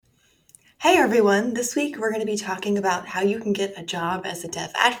Hey everyone, this week we're going to be talking about how you can get a job as a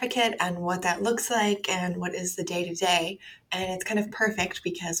dev advocate and what that looks like and what is the day to day. And it's kind of perfect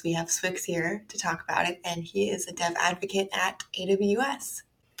because we have Swix here to talk about it, and he is a dev advocate at AWS.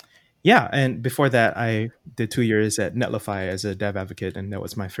 Yeah, and before that, I did 2 years at Netlify as a dev advocate, and that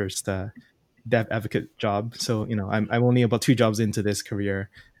was my first dev advocate job. So I'm only about 2 jobs into this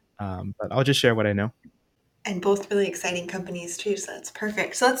career, but I'll just share what I know. And both really exciting companies too, so that's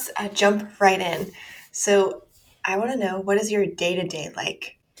perfect. So let's jump right in. So I want to know, what is your day to day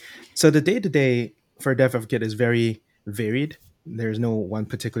like? So the day to day for a dev advocate is very varied. There's no one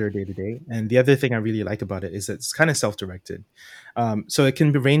particular day to day, and the other thing I really like about it is that it's kind of self directed. So it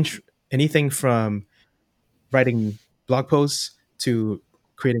can range anything from writing blog posts to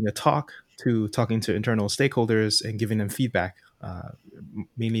creating a talk to talking to internal stakeholders and giving them feedback,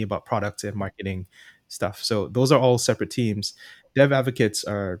 mainly about product and marketing stuff. So those are all separate teams. Dev advocates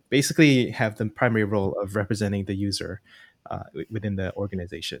are basically have the primary role of representing the user within the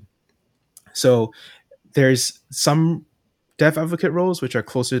organization. So there's some dev advocate roles which are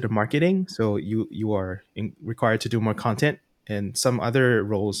closer to marketing. So you are required to do more content, and some other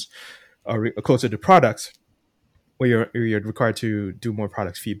roles are closer to products where you're required to do more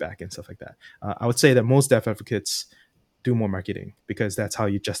product feedback and stuff like that. I would say that most dev advocates do more marketing because that's how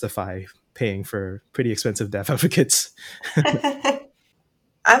you justify paying for pretty expensive dev advocates. I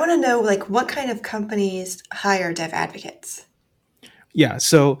want to know, like, what kind of companies hire dev advocates? Yeah,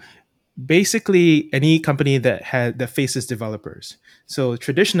 so basically any company that faces developers. So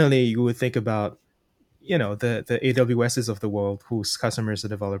traditionally, you would think about the AWSs of the world whose customers are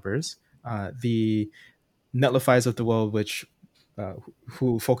developers, the Netlifys of the world which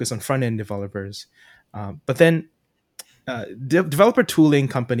who focus on front end developers, but then developer tooling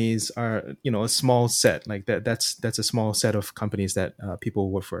companies are a small set like that. That's a small set of companies that people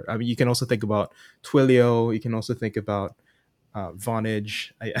work for. I mean, you can also think about Twilio. You can also think about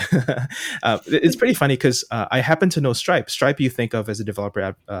Vonage. It's pretty funny because I happen to know Stripe. Stripe you think of as a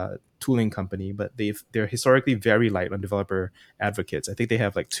developer tooling company, but they're historically very light on developer advocates. I think they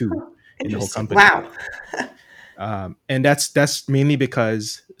have like two in the whole Interesting. company. Wow. And that's mainly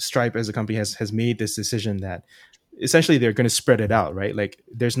because Stripe as a company has made this decision that essentially they're going to spread it out, right? Like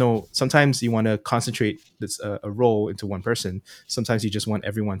there's no, sometimes you want to concentrate this a role into one person. Sometimes you just want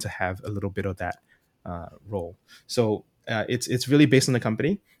everyone to have a little bit of that role. So it's really based on the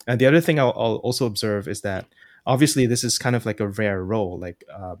company. And the other thing I'll also observe is that obviously this is kind of like a rare role. Like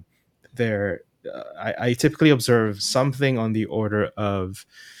there, I typically observe something on the order of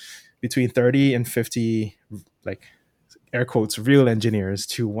between 30 and 50, like air quotes, real engineers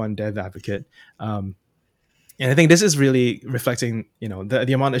to one dev advocate. And I think this is really reflecting,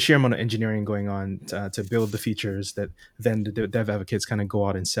 the amount, the sheer amount of engineering going on to build the features that then the dev advocates kind of go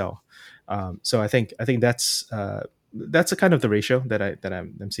out and sell. So I think that's a kind of the ratio that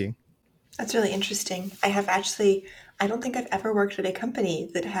I'm seeing. That's really interesting. I don't think I've ever worked at a company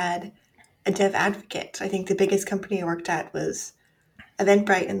that had a dev advocate. I think the biggest company I worked at was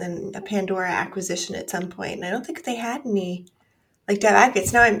Eventbrite and then a Pandora acquisition at some point. And I don't think they had any like dev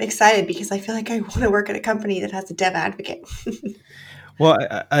advocates. Now I'm excited because I feel like I want to work at a company that has a dev advocate. Well,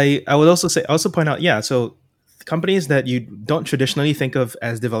 I would also point out, yeah. So companies that you don't traditionally think of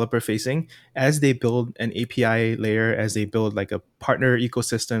as developer facing, as they build an API layer, as they build like a partner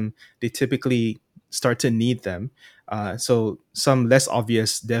ecosystem, they typically start to need them. So some less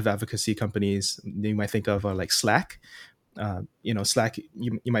obvious dev advocacy companies you might think of are like Slack. Slack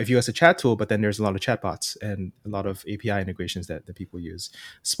you might view as a chat tool, but then there's a lot of chatbots and a lot of API integrations that people use.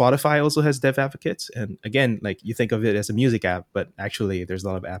 Spotify also has dev advocates, and again, like you think of it as a music app, but actually there's a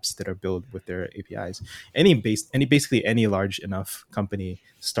lot of apps that are built with their APIs. Basically any large enough company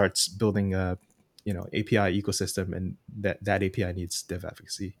starts building a API ecosystem, and that API needs dev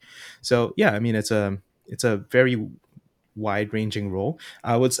advocacy. So yeah, I mean it's a very wide ranging role.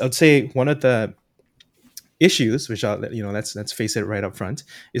 I would say one of the issues, which let's face it right up front,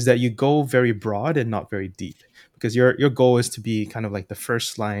 is that you go very broad and not very deep, because your goal is to be kind of like the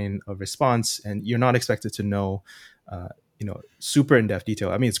first line of response, and you're not expected to know, uh, super in depth detail.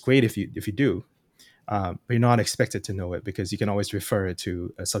 I mean, it's great if you do, but you're not expected to know it because you can always refer it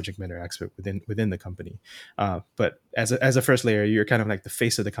to a subject matter expert within the company. But as a first layer, you're kind of like the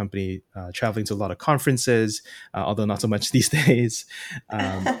face of the company, traveling to a lot of conferences, although not so much these days,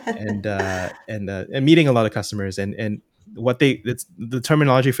 and meeting a lot of customers. And the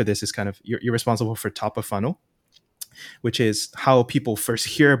terminology for this is kind of you're responsible for top of funnel, which is how people first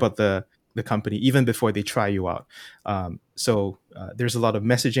hear about the company even before they try you out. So there's a lot of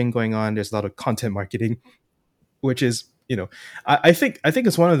messaging going on. There's a lot of content marketing, which is I think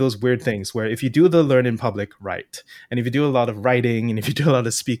it's one of those weird things where if you do the learn in public right, and if you do a lot of writing, and if you do a lot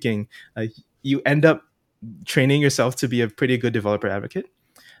of speaking, you end up training yourself to be a pretty good developer advocate.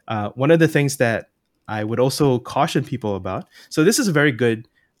 One of the things that I would also caution people about, so this is a very good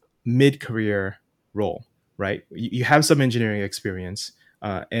mid-career role, right? You have some engineering experience,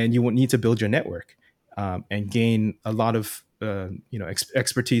 and you will need to build your network, and gain a lot of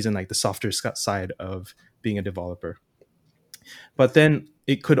expertise in like the softer side of being a developer. But then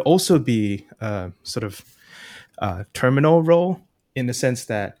it could also be sort of terminal role, in the sense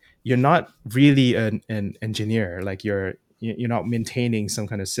that you're not really an engineer. Like you're not maintaining some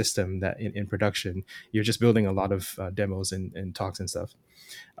kind of system that in production. You're just building a lot of demos and talks and stuff.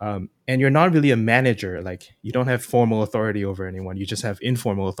 And you're not really a manager. Like you don't have formal authority over anyone. You just have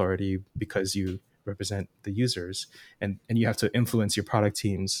informal authority because you represent the users, and you have to influence your product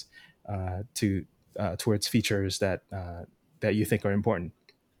teams to towards features that you think are important.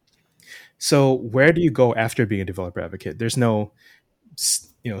 So where do you go after being a developer advocate? There's no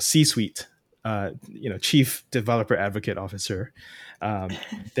C-suite, chief developer advocate officer.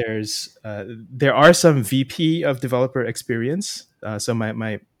 There are some VP of developer experience. So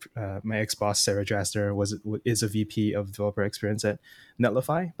my ex boss Sarah Draster is a VP of developer experience at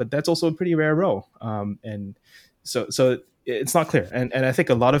Netlify, but that's also a pretty rare role. And so it's not clear, and I think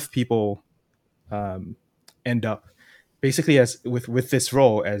a lot of people end up basically as with this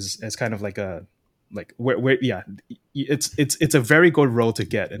role as kind of like a like where yeah, it's a very good role to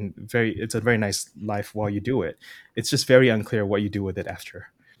get, and it's a very nice life while you do it. It's just very unclear what you do with it after.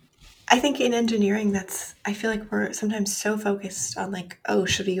 I think in engineering, I feel like we're sometimes so focused on like, oh,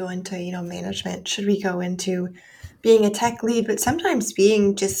 should we go into, management? Should we go into being a tech lead? But sometimes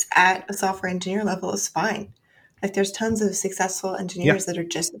being just at a software engineer level is fine. Like there's tons of successful Yeah, engineers that are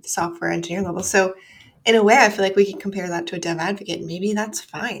just at the software engineer level. So in a way, I feel like we can compare that to a dev advocate. Maybe that's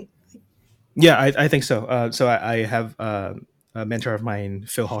fine. yeah, I think so. I have a mentor of mine,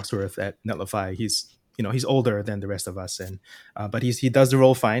 Phil Hawksworth at Netlify. He's older than the rest of us, and but he does the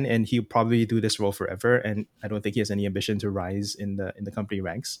role fine, and he'll probably do this role forever. And I don't think he has any ambition to rise in the company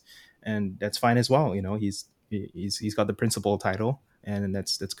ranks, and that's fine as well. He's got the principal title, and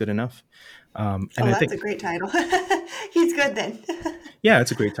that's good enough. And Oh, I that's think a great title. He's good then. yeah,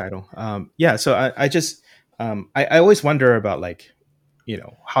 it's a great title. Yeah, so I just I always wonder about like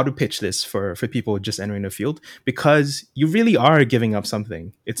how to pitch this for people just entering the field, because you really are giving up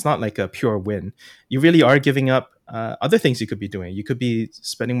something. It's not like a pure win. You really are giving up other things you could be doing. You could be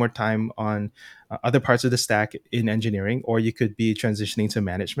spending more time on other parts of the stack in engineering, or you could be transitioning to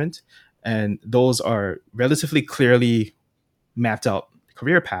management, and those are relatively clearly mapped out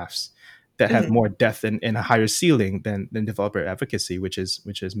career paths that have Mhm. more depth and a higher ceiling than developer advocacy, which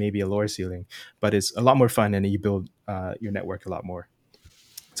is maybe a lower ceiling, but it's a lot more fun, and you build your network a lot more.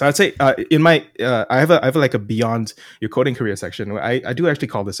 So I'd say in my I have like a beyond your coding career section. I do actually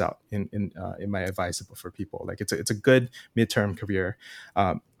call this out in my advice for people. Like it's a good midterm career.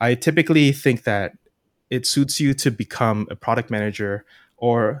 I typically think that it suits you to become a product manager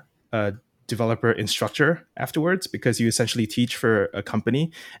or a developer instructor afterwards, because you essentially teach for a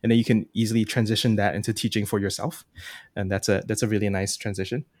company, and then you can easily transition that into teaching for yourself, and that's a really nice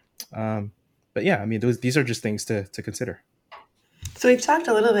transition. Um, but yeah, I mean these are just things to consider. So we've talked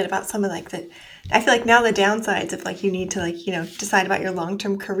a little bit about some of like the, I feel like now the downsides of like you need to like, decide about your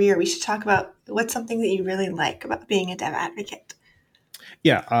long-term career. We should talk about what's something that you really like about being a dev advocate.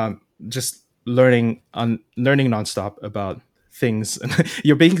 Yeah, just learning nonstop about things.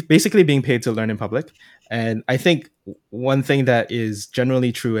 You're basically being paid to learn in public, and I think one thing that is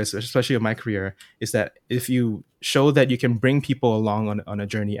generally true, especially in my career, is that if you show that you can bring people along on a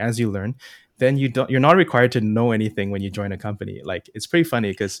journey as you learn, then you're not required to know anything when you join a company. Like it's pretty funny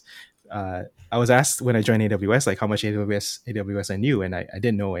because I was asked when I joined AWS like how much AWS I knew, and I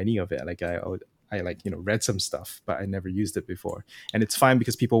didn't know any of it. Like I like read some stuff, but I never used it before. And it's fine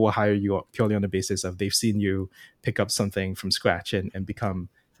because people will hire you purely on the basis of they've seen you pick up something from scratch and become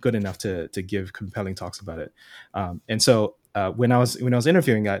good enough to give compelling talks about it. And so when I was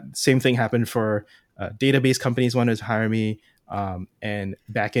interviewing, same thing happened for database companies wanted to hire me, and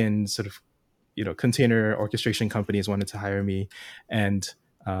backend sort of container orchestration companies wanted to hire me, and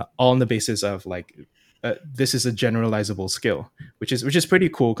all on the basis of like this is a generalizable skill, which is pretty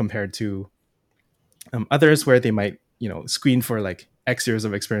cool compared to others where they might screen for like X years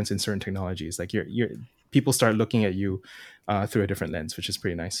of experience in certain technologies. Like you're people start looking at you through a different lens, which is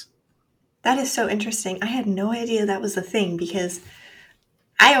pretty nice. That is so interesting. I had no idea that was a thing because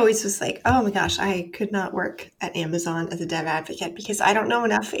I always was like, oh my gosh, I could not work at Amazon as a dev advocate because I don't know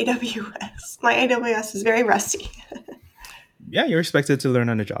enough AWS. My AWS is very rusty. yeah, you're expected to learn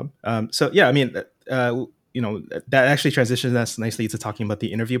on the job. So yeah, I mean, that actually transitions us nicely to talking about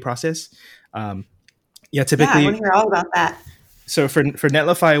the interview process. Um, yeah, Yeah, I want typically, to hear all about that. so for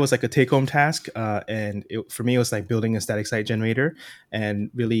Netlify, it was like a take home task, and for me, it was like building a static site generator and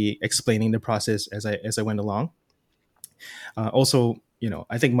really explaining the process as I went along. Also,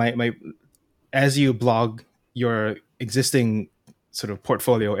 I think my as you blog your existing sort of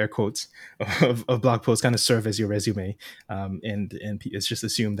portfolio, air quotes, of blog posts kind of serve as your resume, and it's just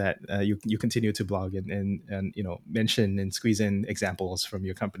assumed that you continue to blog and mention and squeeze in examples from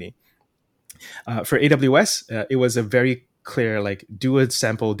your company. For AWS, it was a very clear, like, do a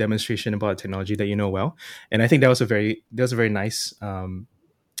sample demonstration about a technology that you know well, and I think that was a very nice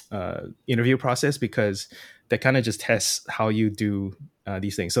interview process, because that kind of just tests how you do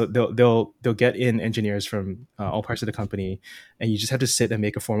these things. So they'll get in engineers from all parts of the company, and you just have to sit and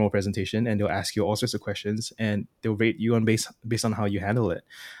make a formal presentation, and they'll ask you all sorts of questions, and they'll rate you on based on how you handle it.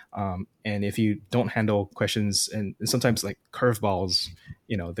 And if you don't handle questions, and sometimes like curveballs,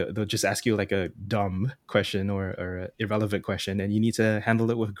 they'll just ask you like a dumb question or an irrelevant question, and you need to handle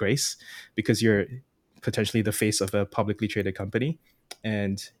it with grace, because you're potentially the face of a publicly traded company,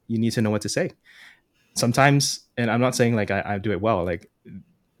 and you need to know what to say. Sometimes, and I'm not saying like I do it well, like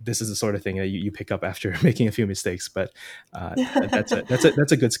this is the sort of thing that you pick up after making a few mistakes, but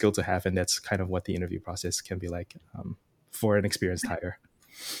that's a good skill to have, and that's kind of what the interview process can be like, for an experienced hire.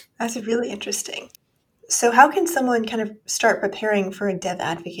 That's really interesting. So, how can someone kind of start preparing for a dev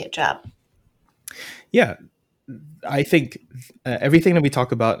advocate job? Yeah, I think everything that we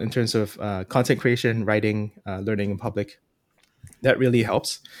talk about in terms of content creation, writing, learning in public, that really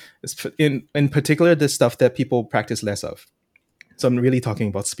helps. In particular, the stuff that people practice less of. So I'm really talking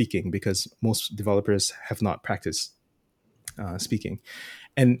about speaking, because most developers have not practiced speaking,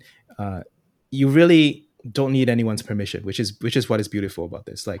 and you really don't need anyone's permission, which is what is beautiful about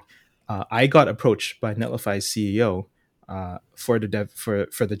this. Like, I got approached by Netlify's CEO for the dev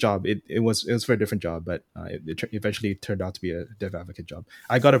for the job. It was for a different job, but it eventually turned out to be a dev advocate job.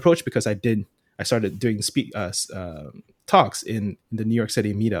 I got approached because I started doing talks in the New York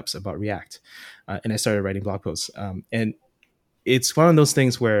City meetups about React, and I started writing blog posts. And it's one of those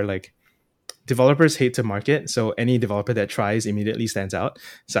things where, like, developers hate to market, so any developer that tries immediately stands out.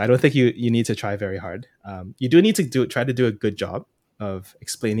 So I don't think you need to try very hard. You do need to try to do a good job of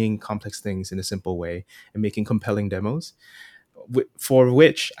explaining complex things in a simple way and making compelling demos, for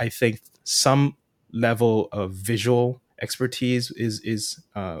which I think some level of visual expertise is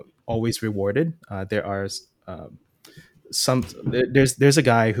always rewarded. There are there's a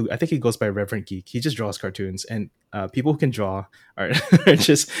guy who I think he goes by Reverend Geek. He just draws cartoons, and people who can draw are, are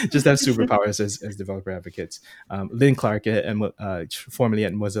just have superpowers as developer advocates. Lynn Clark, formerly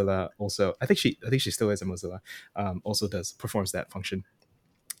at Mozilla, also I think she still is at Mozilla. Also performs that function.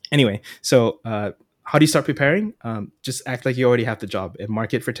 Anyway, so how do you start preparing? Just act like you already have the job and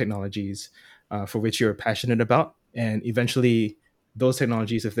market for technologies for which you're passionate about, and eventually those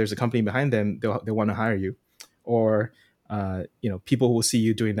technologies, if there's a company behind them, they'll want to hire you, or people will see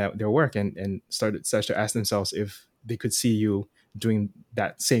you doing their work, and start to ask themselves if they could see you doing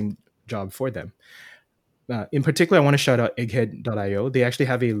that same job for them. In particular, I want to shout out egghead.io. They actually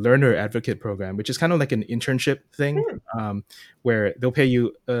have a learner advocate program, which is kind of like an internship thing, Hmm. where they'll pay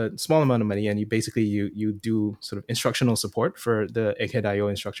you a small amount of money, and you do sort of instructional support for the egghead.io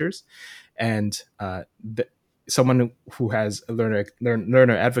instructors. And someone who has a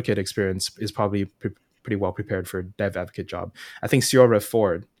learner advocate experience is probably pretty well prepared for a dev advocate job. I think Ciora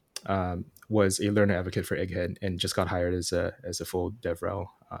Ford was a learner advocate for Egghead and just got hired as a full DevRel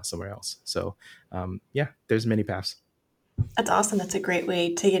somewhere else. So yeah, there's many paths. That's awesome. That's a great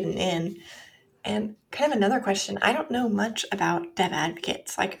way to get an in. And kind of another question, I don't know much about dev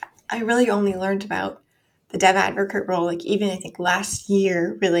advocates. Like, I really only learned about the dev advocate role, like, even I think last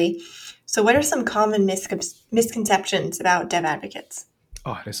year, really. So, what are some common misconceptions about dev advocates?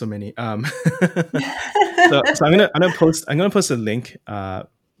 Oh, there's so many. So I'm gonna post a link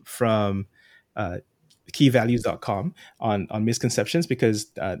from uh, keyvalues.com on misconceptions,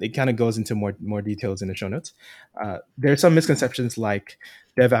 because it kind of goes into more details in the show notes. There are some misconceptions, like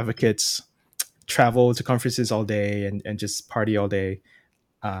dev advocates travel to conferences all day and just party all day.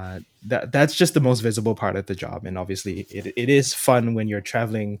 That's just the most visible part of the job, and obviously it is fun when you're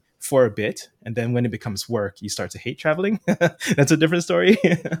traveling for a bit, and then when it becomes work, you start to hate traveling. That's a different story.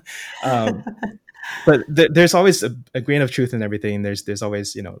 um, but there's always a grain of truth in everything. There's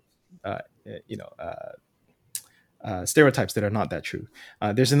always uh, you know uh, stereotypes that are not that true.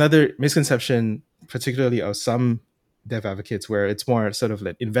 There's another misconception, particularly of some dev advocates where it's more sort of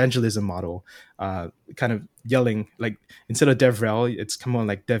like evangelism model, kind of yelling, like instead of dev rel, it's come on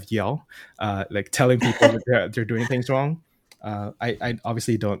like dev yell, like telling people that they're doing things wrong. I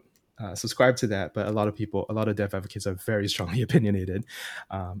obviously don't subscribe to that, but a lot of dev advocates are very strongly opinionated,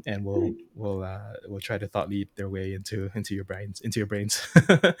 and will try to thought lead their way into your brains.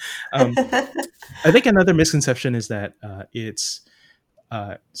 um, I think another misconception is that it's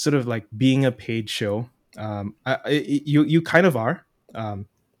sort of like being a paid show. You kind of are.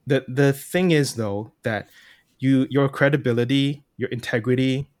 The thing is though that your credibility, your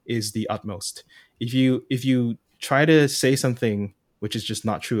integrity is the utmost. If you try to say something which is just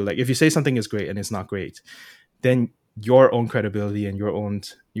not true, like if you say something is great and it's not great, then your own credibility and your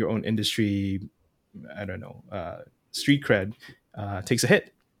own industry, I don't know, street cred takes a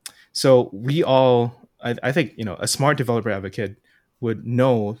hit. So we all, I think, a smart developer advocate would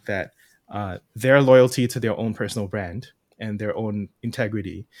know that their loyalty to their own personal brand and their own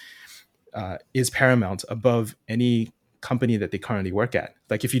integrity is paramount above any company that they currently work at.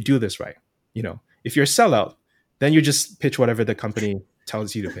 Like if you do this right, if you're a sellout, then you just pitch whatever the company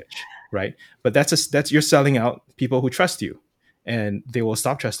tells you to pitch, right? But that's you're selling out people who trust you, and they will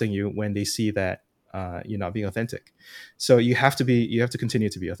stop trusting you when they see that you're not being authentic. So you have to continue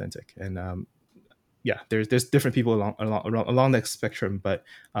to be authentic, and yeah, there's different people along that spectrum, but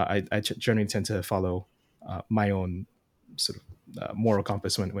I generally tend to follow my own sort of moral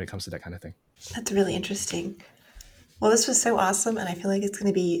compass when it comes to that kind of thing. That's really interesting. Well, this was so awesome, and I feel like it's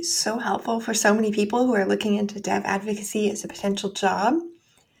going to be so helpful for so many people who are looking into dev advocacy as a potential job.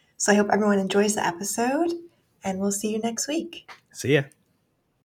 So I hope everyone enjoys the episode, and we'll see you next week. See ya.